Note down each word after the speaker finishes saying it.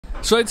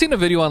So I'd seen a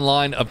video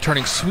online of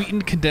turning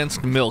sweetened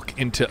condensed milk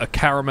into a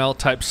caramel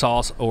type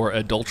sauce, or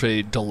a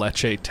dulce de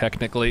leche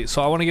technically,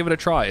 so I want to give it a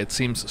try. It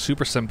seems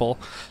super simple.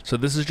 So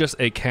this is just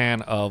a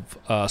can of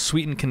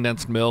sweetened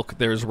condensed milk.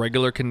 There's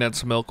regular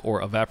condensed milk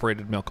or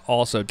evaporated milk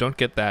also. Don't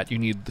get that. You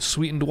need the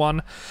sweetened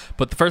one.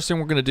 But the first thing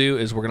we're going to do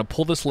is we're going to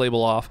pull this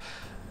label off.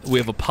 We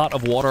have a pot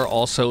of water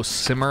also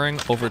simmering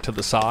over to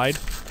the side,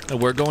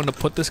 and we're going to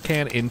put this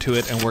can into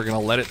it, and we're going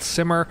to let it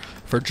simmer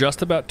for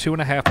just about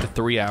 2.5 to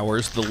 3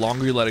 hours. The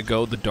longer you let it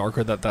go, the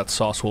darker that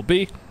sauce will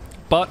be.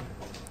 But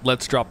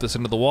let's drop this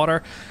into the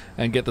water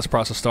and get this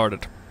process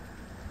started.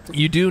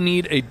 You do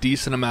need a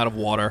decent amount of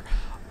water.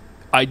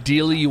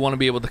 Ideally, you want to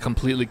be able to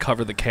completely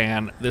cover the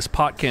can. This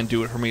pot can't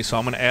do it for me, so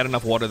I'm going to add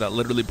enough water that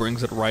literally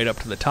brings it right up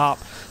to the top.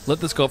 Let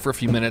this go for a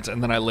few minutes,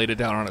 and then I laid it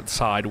down on its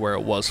side where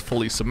it was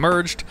fully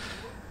submerged.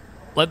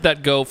 Let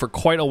that go for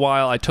quite a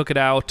while. I took it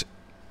out,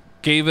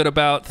 gave it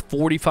about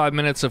 45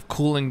 minutes of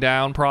cooling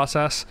down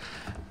process,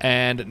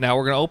 and now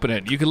we're going to open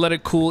it. You could let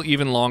it cool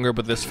even longer,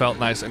 but this felt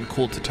nice and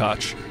cool to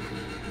touch.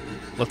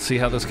 Let's see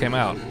how this came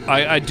out.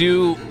 I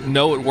do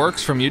know it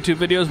works from YouTube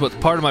videos, but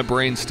part of my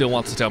brain still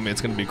wants to tell me it's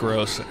going to be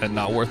gross and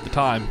not worth the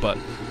time, but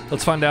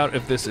let's find out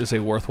if this is a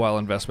worthwhile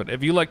investment.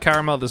 If you like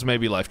caramel, this may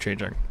be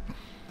life-changing.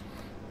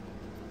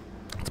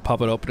 Let's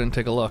pop it open and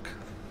take a look.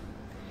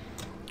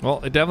 Well,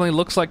 it definitely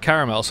looks like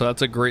caramel, so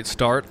that's a great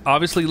start.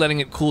 Obviously, letting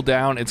it cool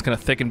down, it's going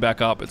to thicken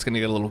back up. It's going to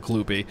get a little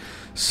gloopy.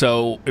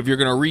 So if you're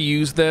going to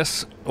reuse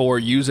this or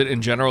use it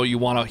in general, you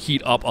want to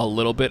heat up a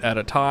little bit at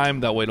a time.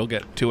 That way it'll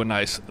get to a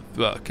nice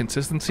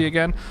consistency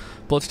again.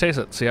 But let's taste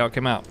it, see how it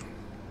came out.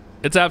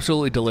 It's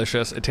absolutely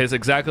delicious. It tastes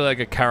exactly like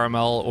a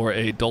caramel or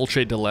a dulce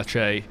de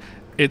leche.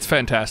 It's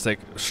fantastic.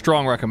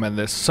 Strong recommend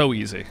this. So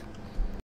easy.